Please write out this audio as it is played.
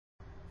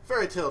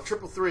Fairy Tale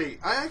Triple Three.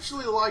 I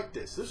actually liked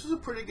this. This was a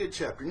pretty good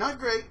chapter. Not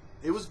great.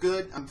 It was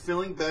good. I'm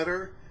feeling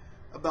better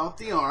about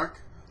the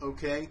arc.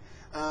 Okay.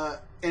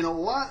 And a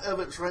lot of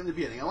it's right in the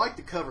beginning. I like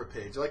the cover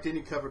page. I like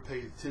any cover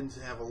page that tends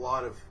to have a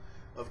lot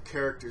of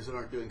characters that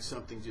aren't doing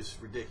something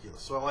just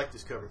ridiculous. So I like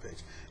this cover page.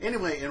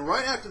 Anyway, and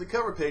right after the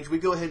cover page, we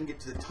go ahead and get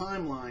to the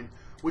timeline,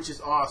 which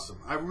is awesome.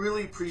 I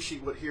really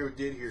appreciate what Hero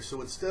did here.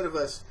 So instead of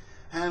us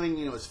having,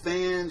 as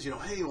fans,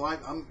 hey, well,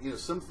 I'm,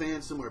 some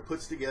fan somewhere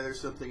puts together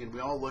something and we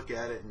all look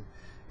at it,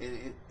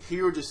 and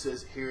Hero just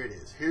says, here it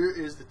is. Here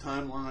is the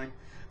timeline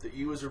that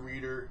you as a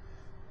reader,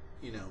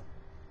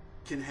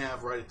 can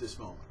have right at this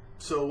moment.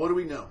 So what do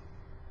we know?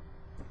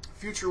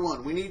 Future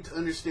 1. We need to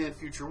understand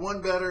Future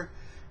 1 better,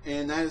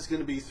 and that is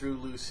going to be through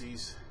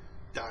Lucy's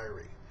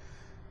diary.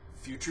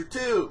 Future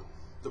 2.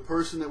 The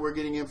person that we're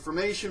getting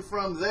information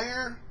from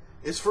there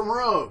is from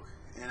Rogue.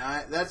 And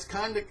that's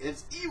kind of,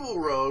 it's evil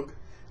Rogue.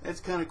 That's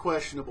kind of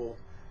questionable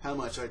how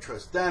much I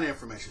trust that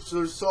information. So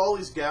there's all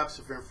these gaps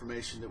of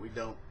information that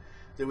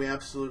we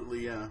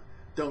absolutely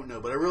don't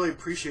know. But I really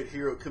appreciate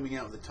Hero coming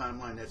out with a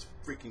timeline. That's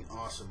freaking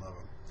awesome of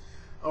him.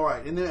 All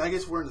right, and then I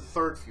guess we're in the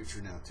third future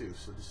now too.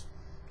 So just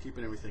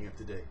keeping everything up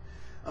to date.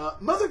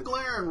 Mother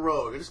Glare and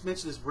Rogue. I just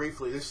mentioned this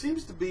briefly. There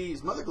seems to be,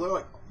 is Mother Glare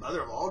like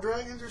Mother of all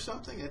dragons or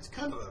something? It's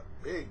kind of a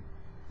big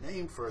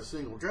name for a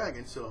single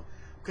dragon. So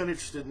I'm kind of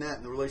interested in that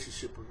and the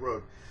relationship with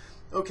Rogue.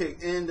 Okay,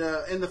 and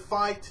the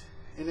fight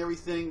and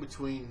everything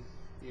between,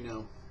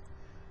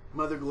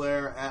 Mother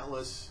Glare,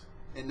 Atlas,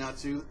 and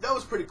Natsu. That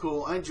was pretty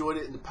cool. I enjoyed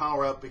it, and the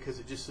power up, because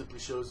it just simply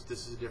shows that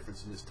this is a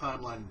difference in this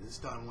timeline. In this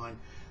timeline,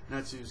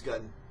 Natsu's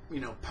gotten,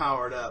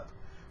 powered up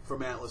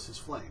from Atlas's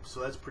flame. So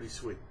that's pretty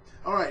sweet.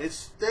 All right, it's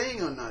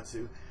staying on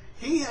Natsu.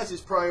 He has his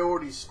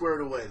priorities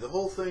squared away. The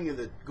whole thing of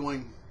the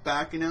going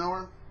back an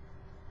hour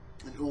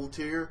and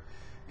Ultir,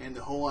 and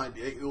the whole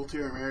idea,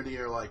 Ultir and Meredy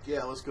are like,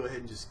 yeah, let's go ahead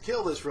and just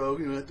kill this Rogue.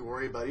 You don't have to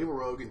worry about evil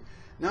Rogue. And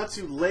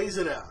Natsu lays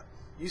it out.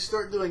 You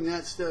start doing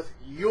that stuff,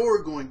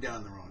 you're going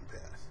down the wrong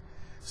path.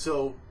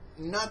 So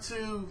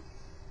Natsu,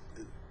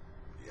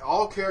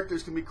 all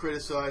characters can be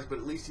criticized, but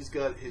at least he's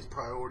got his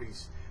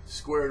priorities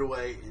squared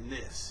away in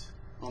this,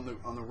 on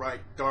the right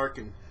dark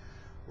and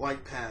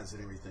light paths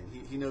and everything.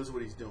 He knows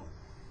what he's doing.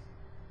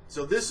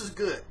 So this is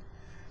good.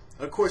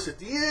 Of course, at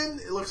the end,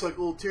 it looks like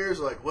Ultir's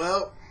like,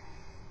 well,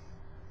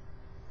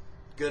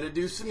 gotta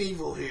do some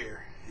evil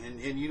here.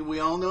 And we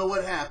all know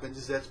what happens,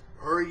 is that's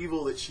her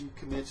evil that she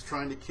commits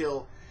trying to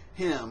kill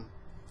him,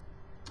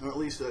 or at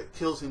least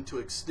kills him to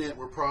an extent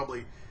where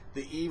probably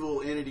the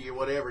evil entity or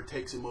whatever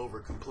takes him over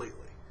completely.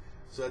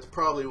 So that's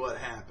probably what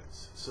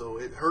happens. So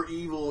her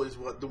evil is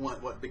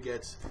what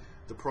begets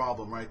the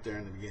problem right there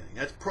in the beginning.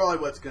 That's probably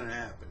what's going to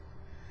happen.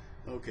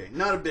 Okay,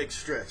 not a big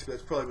stretch, but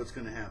that's probably what's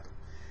going to happen.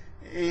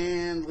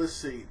 And let's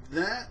see,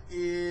 that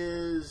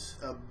is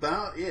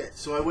about it.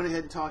 So I went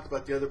ahead and talked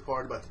about the other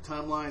part, about the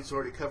timeline, so I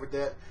already covered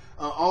that.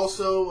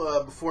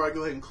 Also, before I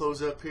go ahead and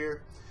close up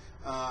here,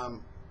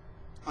 I'm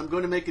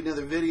going to make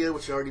another video,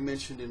 which I already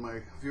mentioned in my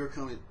viewer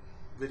comment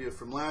video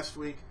from last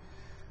week,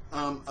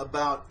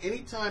 about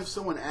anytime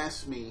someone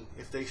asks me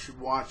if they should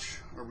watch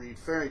or read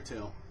Fairy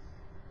Tale,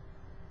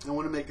 I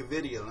want to make a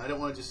video, and I don't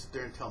want to just sit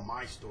there and tell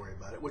my story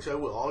about it, which I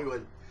will. I'll go ahead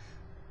and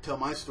tell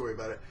my story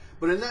about it.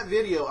 But in that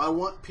video, I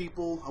want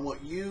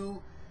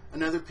you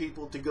and other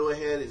people to go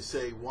ahead and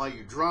say why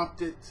you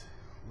dropped it,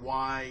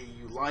 why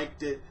you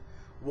liked it,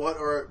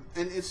 and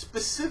it's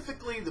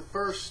specifically the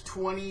first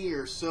 20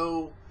 or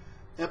so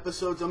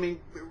episodes. I mean,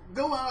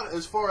 go out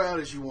as far out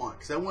as you want,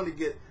 because I want to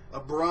get a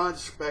broad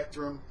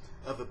spectrum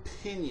of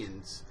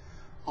opinions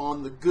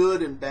on the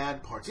good and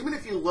bad parts. Even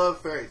if you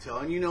love Fairy Tale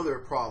and you know there are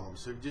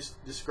problems, so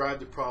just describe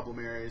the problem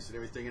areas and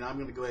everything, and I'm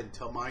going to go ahead and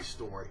tell my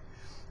story.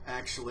 I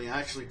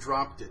actually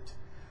dropped it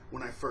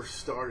when I first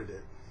started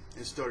it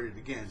and started it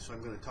again, so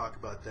I'm going to talk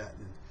about that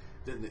and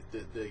then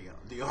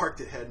the arc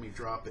that had me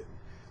drop it.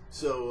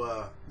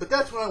 So, but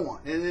that's what I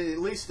want, and at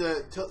least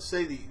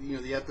say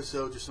the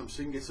episodes or something,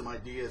 so you can get some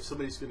idea if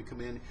somebody's going to come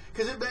in,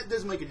 because it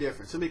does make a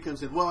difference. Somebody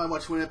comes in, well, I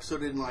watched one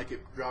episode, didn't like it,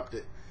 dropped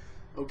it,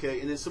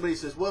 okay, and then somebody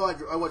says, well,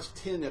 I watched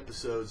 10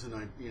 episodes and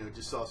I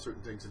just saw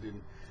certain things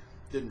and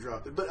didn't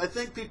drop it. But I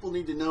think people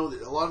need to know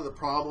that a lot of the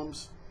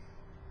problems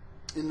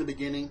in the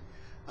beginning,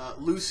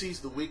 Lucy's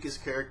the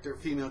weakest character,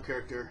 female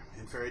character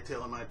in Fairy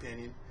Tale, in my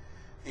opinion.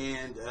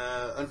 And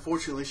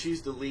unfortunately,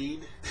 she's the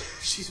lead.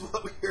 She's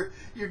what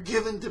you're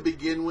given to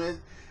begin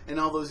with, and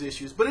all those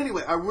issues. But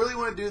anyway, I really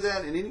want to do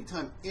that. And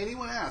anytime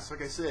anyone asks,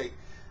 like I say,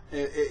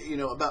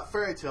 about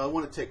Fairy Tale, I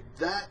want to take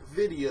that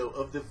video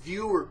of the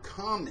viewer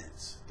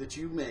comments that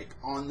you make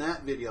on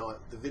that video,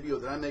 the video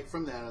that I make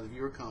from that, on the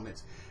viewer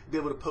comments, be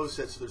able to post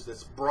that, so there's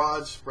this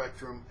broad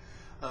spectrum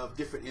of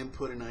different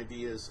input and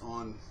ideas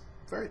on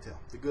Fairy Tale,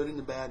 the good and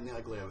the bad and the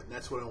ugly of it. And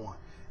that's what I want.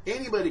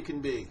 Anybody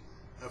can be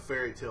a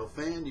Fairy Tale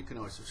fan. You can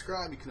always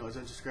subscribe. You can always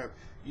unsubscribe.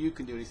 You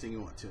can do anything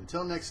you want to.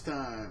 Until next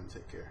time,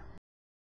 take care.